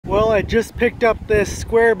Well, I just picked up this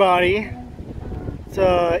square body. It's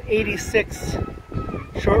a 86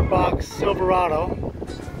 shortbox Silverado.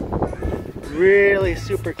 Really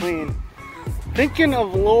super clean. Thinking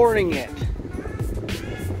of lowering it.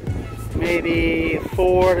 Maybe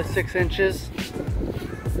 4 to 6 inches.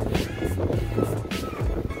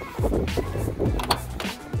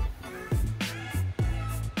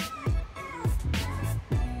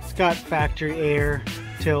 It's got factory air,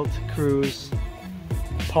 tilt, cruise,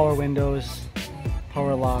 power windows,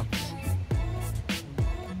 power locks.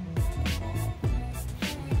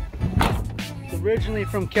 It's originally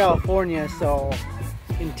from California, so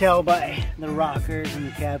you can tell by the rockers and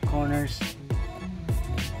the cab corners.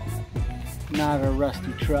 Not a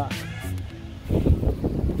rusty truck.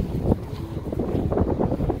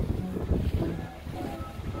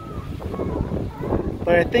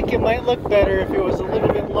 But I think it might look better if it was a little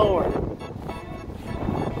bit lower.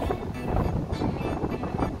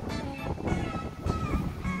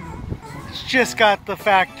 It's just got the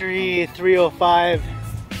factory 305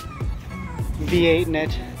 V8 in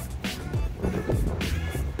it.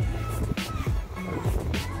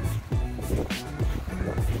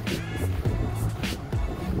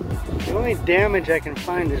 The only damage I can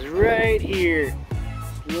find is right here.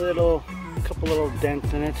 Couple little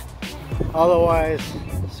dents in it. Otherwise,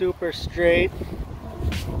 super straight.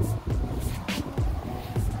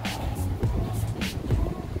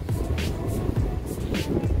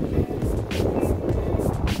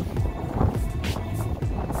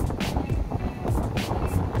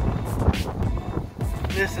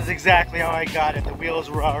 This is exactly how I got it. The wheels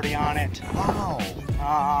were already on it. Wow.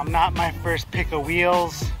 Not my first pick of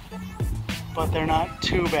wheels, but they're not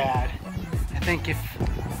too bad. I think if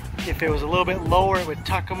it was a little bit lower, it would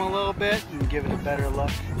tuck them a little bit and give it a better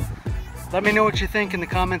look. Let me know what you think in the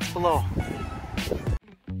comments below.